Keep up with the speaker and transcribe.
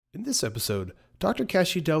In this episode, Dr.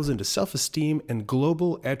 Kashey delves into self-esteem and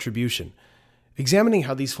global attribution, examining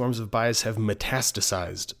how these forms of bias have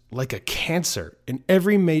metastasized, like a cancer, in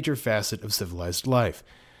every major facet of civilized life.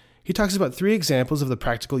 He talks about 3 examples of the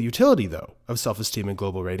practical utility, though, of self-esteem and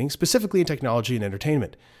global rating, specifically in technology and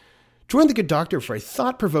entertainment. Join the good doctor for a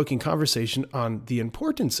thought-provoking conversation on the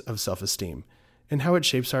importance of self-esteem and how it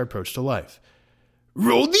shapes our approach to life.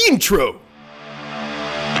 Roll the intro!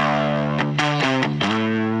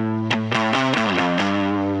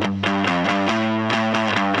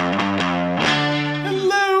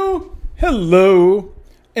 Hello,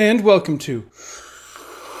 and welcome to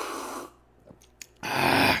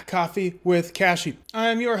Coffee with Kashey.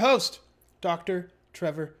 I'm your host, Dr.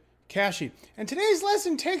 Trevor Kashey, and today's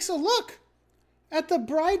lesson takes a look at the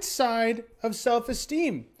bright side of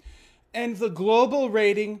self-esteem and the global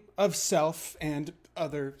rating of self and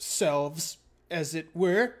other selves, as it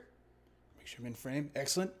were. Make sure I'm in frame.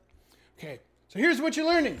 Excellent. Okay, so here's what you're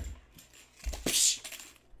learning.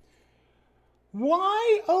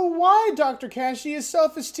 Why, oh why, Dr. Kashey, is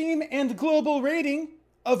self-esteem and global rating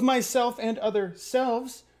of myself and other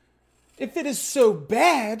selves? If it is so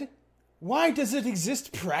bad, why does it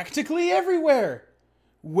exist practically everywhere?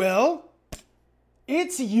 Well,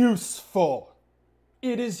 it's useful.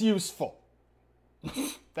 It is useful.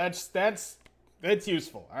 That's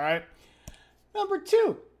useful, all right? Number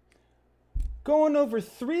 2, going over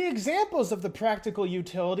 3 examples of the practical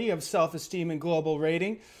utility of self-esteem and global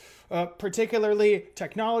rating, particularly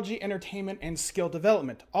technology, entertainment, and skill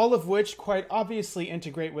development, all of which quite obviously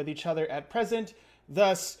integrate with each other at present,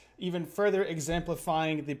 thus even further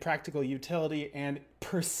exemplifying the practical utility and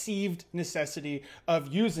perceived necessity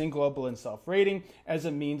of using global and self-rating as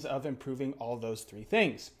a means of improving all those 3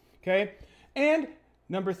 things, okay? And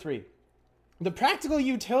number 3, the practical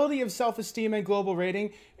utility of self-esteem and global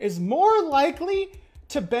rating is more likely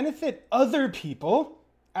to benefit other people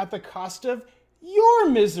at the cost of your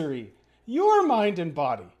misery, your mind and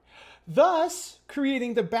body, thus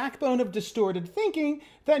creating the backbone of distorted thinking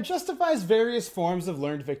that justifies various forms of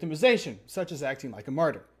learned victimization, such as acting like a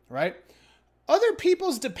martyr, right? Other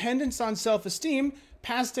people's dependence on self-esteem,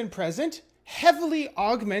 past and present, heavily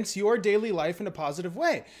augments your daily life in a positive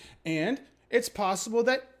way. And it's possible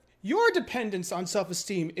that your dependence on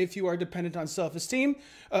self-esteem, if you are dependent on self-esteem,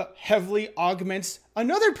 heavily augments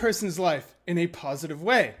another person's life in a positive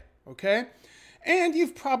way, okay? And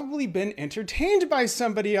you've probably been entertained by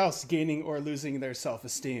somebody else gaining or losing their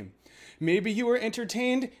self-esteem. Maybe you were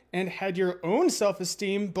entertained and had your own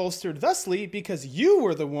self-esteem bolstered thusly because you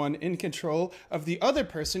were the one in control of the other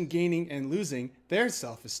person gaining and losing their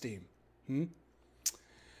self-esteem.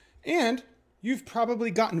 And you've probably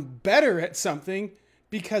gotten better at something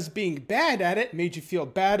because being bad at it made you feel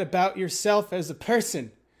bad about yourself as a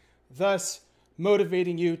person, thus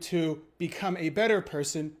motivating you to become a better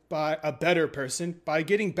person by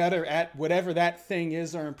getting better at whatever that thing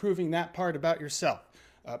is or improving that part about yourself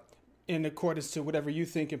in accordance to whatever you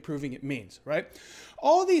think improving it means, right?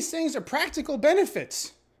 All these things are practical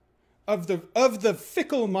benefits of the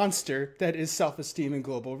fickle monster that is self-esteem and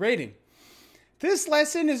global rating. This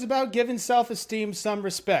lesson is about giving self-esteem some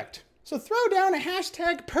respect. So throw down a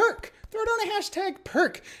hashtag perk. Throw down a hashtag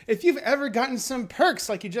perk if you've ever gotten some perks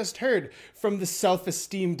like you just heard from the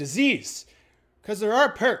self-esteem disease. Because there are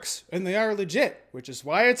perks and they are legit, which is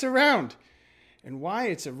why it's around and why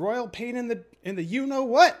it's a royal pain in the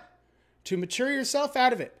you-know-what to mature yourself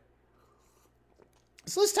out of it.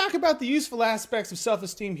 So let's talk about the useful aspects of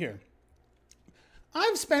self-esteem here.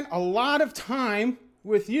 I've spent a lot of time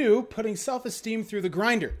with you putting self-esteem through the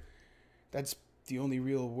grinder. That's the only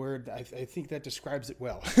real word. I think that describes it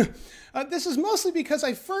well. This is mostly because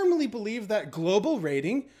I firmly believe that global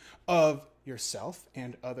rating of yourself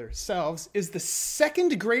and other selves is the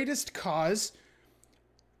second greatest cause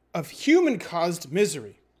of human-caused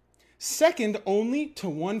misery. Second only to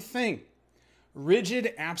one thing: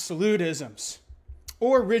 rigid absolutisms,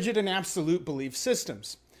 or rigid and absolute belief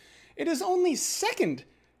systems. It is only second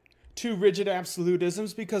to rigid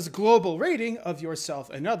absolutisms because global rating of yourself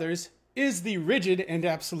and others is the rigid and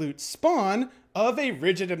absolute spawn of a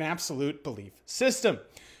rigid and absolute belief system.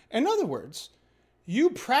 In other words, you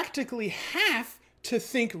practically have to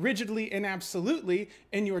think rigidly and absolutely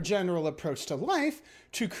in your general approach to life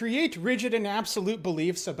to create rigid and absolute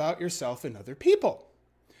beliefs about yourself and other people.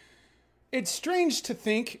 It's strange to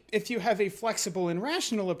think, if you have a flexible and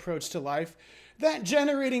rational approach to life, that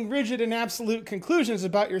generating rigid and absolute conclusions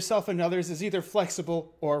about yourself and others is either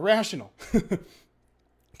flexible or rational.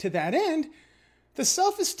 To that end, the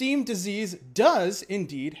self-esteem disease does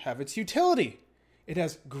indeed have its utility. It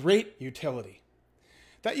has great utility.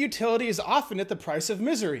 That utility is often at the price of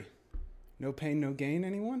misery. No pain, no gain,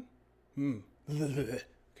 anyone?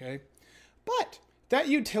 Okay. But that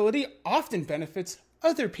utility often benefits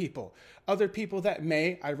other people that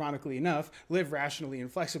may, ironically enough, live rationally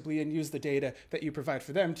and flexibly and use the data that you provide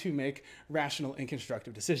for them to make rational and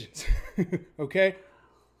constructive decisions. Okay?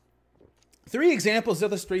 3 examples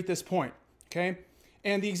illustrate this point. Okay?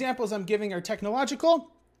 And the examples I'm giving are technological,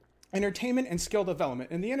 entertainment, and skill development.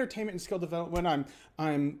 And the entertainment and skill development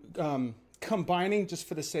I'm combining just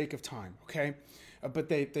for the sake of time. Okay? But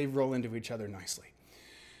they roll into each other nicely.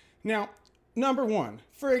 Now, number 1,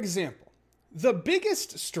 for example, the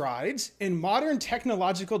biggest strides in modern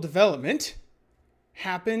technological development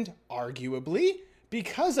happened, arguably,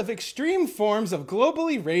 because of extreme forms of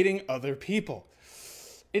globally rating other people.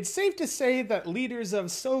 It's safe to say that leaders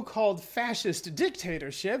of so-called fascist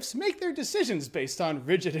dictatorships make their decisions based on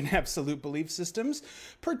rigid and absolute belief systems,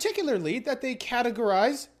 particularly that they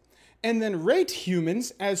categorize and then rate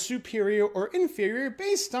humans as superior or inferior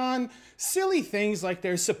based on silly things like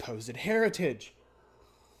their supposed heritage.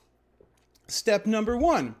 Step number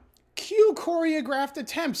 1, cue choreographed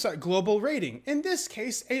attempts at global rating, in this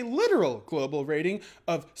case, a literal global rating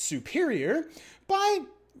of superior by,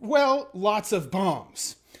 well, lots of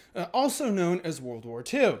bombs, also known as World War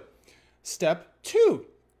II. Step 2,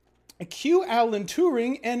 cue Alan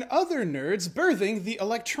Turing and other nerds birthing the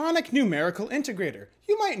electronic numerical integrator.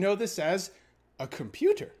 You might know this as a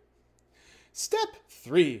computer. Step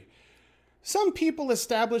 3, some people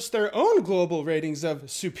establish their own global ratings of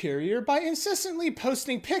superior by insistently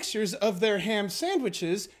posting pictures of their ham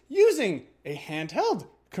sandwiches using a handheld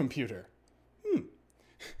computer.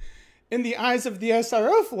 In the eyes of the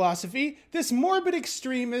SRO philosophy, this morbid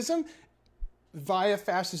extremism via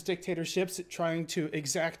fascist dictatorships trying to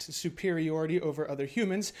exact superiority over other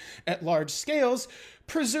humans at large scales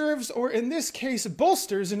preserves, or in this case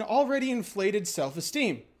bolsters, an already inflated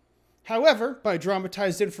self-esteem. However, by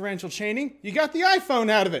dramatized inferential chaining, you got the iPhone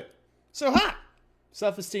out of it. So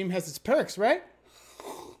self-esteem has its perks, right?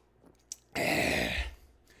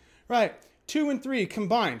 Right, 2 and 3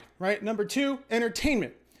 combined, right? Number 2,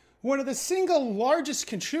 entertainment. One of the single largest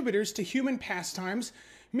contributors to human pastimes,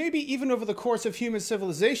 maybe even over the course of human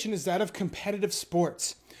civilization, is that of competitive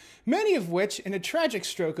sports. Many of which, in a tragic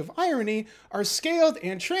stroke of irony, are scaled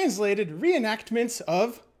and translated reenactments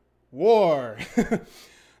of war.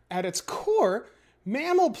 At its core,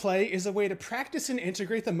 mammal play is a way to practice and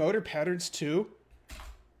integrate the motor patterns to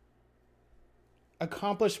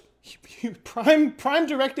accomplish prime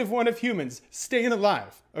directive 1 of humans, staying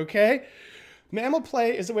alive, okay? Mammal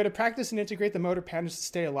play is a way to practice and integrate the motor patterns to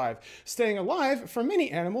stay alive. Staying alive, for many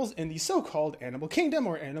animals in the so-called animal kingdom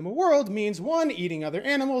or animal world, means 1, eating other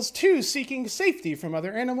animals, 2, seeking safety from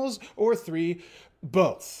other animals, or 3,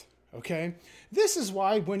 both, okay? This is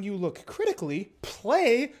why, when you look critically,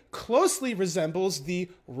 play closely resembles the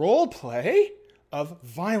role play of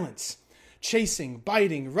violence. Chasing,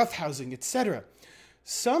 biting, roughhousing, etc.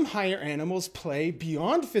 Some higher animals play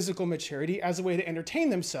beyond physical maturity as a way to entertain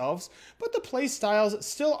themselves, but the play styles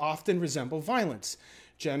still often resemble violence.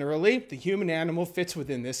 Generally, the human animal fits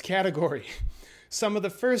within this category. Some of the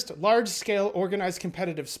first large-scale organized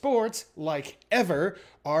competitive sports, like ever,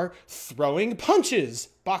 are throwing punches,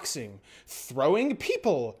 boxing, throwing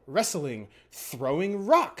people, wrestling, throwing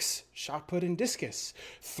rocks, shot put and discus,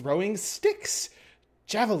 throwing sticks,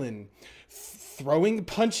 javelin, throwing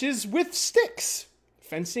punches with sticks,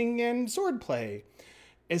 fencing and swordplay,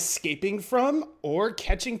 escaping from or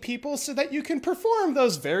catching people so that you can perform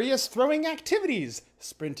those various throwing activities,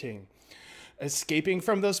 sprinting, escaping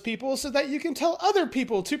from those people so that you can tell other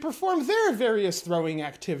people to perform their various throwing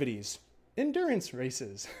activities, endurance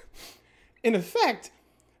races. In effect,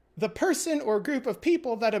 the person or group of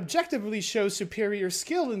people that objectively show superior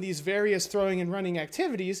skill in these various throwing and running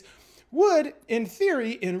activities would, in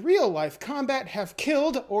theory, in real-life combat, have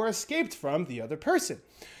killed or escaped from the other person,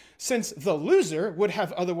 since the loser would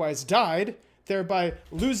have otherwise died, thereby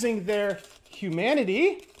losing their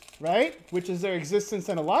humanity, right, which is their existence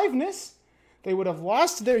and aliveness. They would have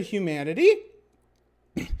lost their humanity.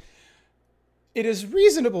 It is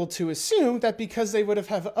reasonable to assume that because they would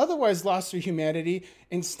have otherwise lost their humanity,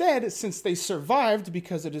 instead, since they survived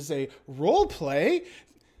because it is a role play,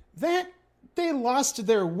 that they lost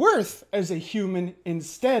their worth as a human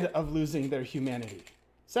instead of losing their humanity.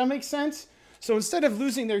 Does that make sense? So instead of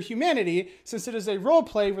losing their humanity, since it is a role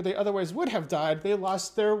play where they otherwise would have died, they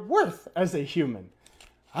lost their worth as a human.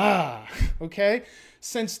 Okay?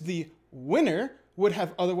 Since the winner would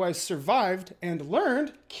have otherwise survived and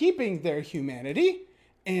learned, keeping their humanity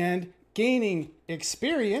and gaining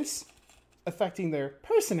experience, affecting their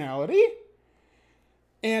personality,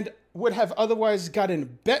 and would have otherwise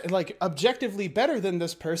gotten objectively better than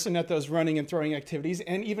this person at those running and throwing activities,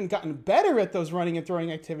 and even gotten better at those running and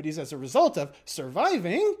throwing activities as a result of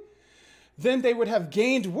surviving, then they would have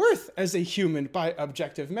gained worth as a human by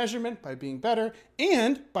objective measurement, by being better,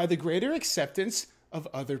 and by the greater acceptance of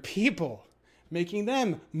other people, making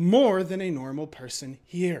them more than a normal person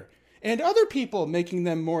here. And other people making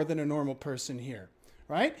them more than a normal person here,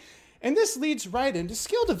 right? And this leads right into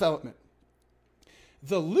skill development.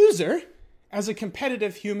 The loser, as a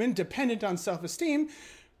competitive human dependent on self-esteem,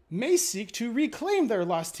 may seek to reclaim their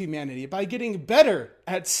lost humanity by getting better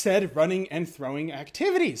at said running and throwing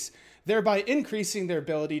activities, thereby increasing their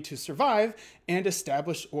ability to survive and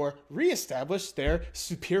establish or reestablish their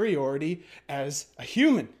superiority as a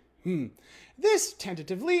human. This,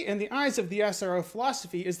 tentatively, in the eyes of the SRO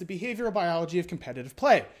philosophy, is the behavioral biology of competitive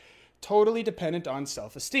play, totally dependent on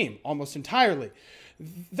self-esteem, almost entirely.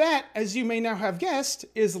 That, as you may now have guessed,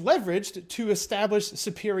 is leveraged to establish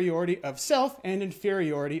superiority of self and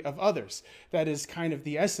inferiority of others. That is kind of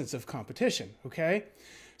the essence of competition, okay?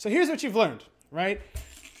 So here's what you've learned, right?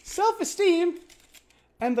 Self-esteem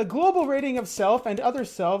and the global rating of self and other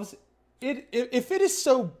selves, if it is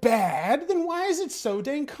so bad, then why is it so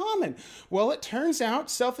dang common? Well, it turns out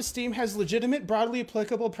self-esteem has legitimate, broadly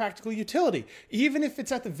applicable practical utility, even if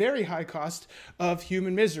it's at the very high cost of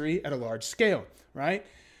human misery at a large scale, right?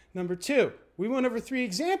 Number two, we went over 3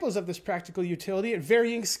 examples of this practical utility at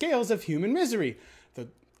varying scales of human misery. The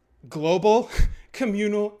global,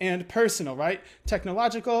 communal, and personal, right?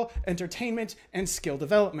 Technological, entertainment, and skill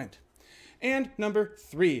development. And number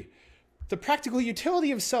 3, the practical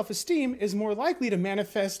utility of self-esteem is more likely to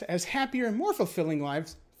manifest as happier and more fulfilling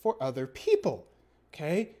lives for other people,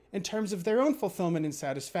 okay? In terms of their own fulfillment and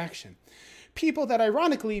satisfaction. People that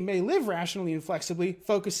ironically may live rationally and flexibly,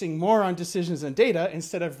 focusing more on decisions and data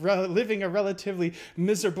instead of living a relatively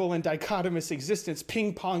miserable and dichotomous existence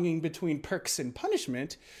ping-ponging between perks and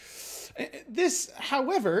punishment. This,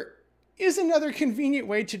 however, is another convenient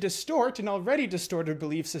way to distort an already distorted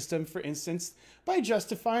belief system, for instance, by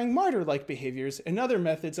justifying martyr-like behaviors and other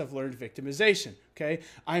methods of learned victimization, okay?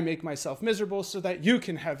 I make myself miserable so that you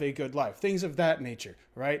can have a good life. Things of that nature,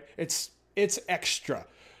 right? It's extra,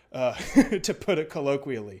 to put it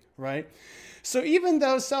colloquially, right? So even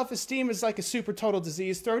though self-esteem is like a super total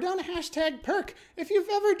disease, throw down a #perk if you've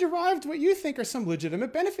ever derived what you think are some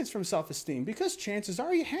legitimate benefits from self-esteem, because chances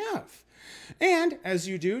are you have. And as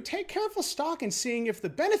you do, take careful stock in seeing if the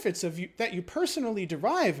benefits that you personally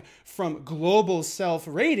derive from global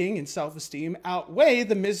self-rating and self-esteem outweigh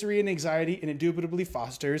the misery and anxiety it indubitably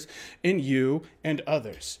fosters in you and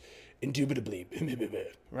others. Indubitably,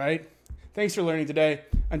 right? Thanks for learning today.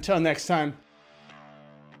 Until next time.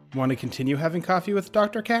 Want to continue having coffee with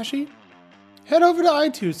Dr. Kashey? Head over to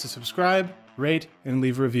iTunes to subscribe, rate, and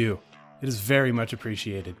leave a review. It is very much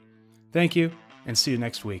appreciated. Thank you, and see you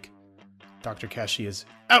next week. Dr. Kashey is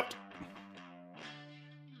out.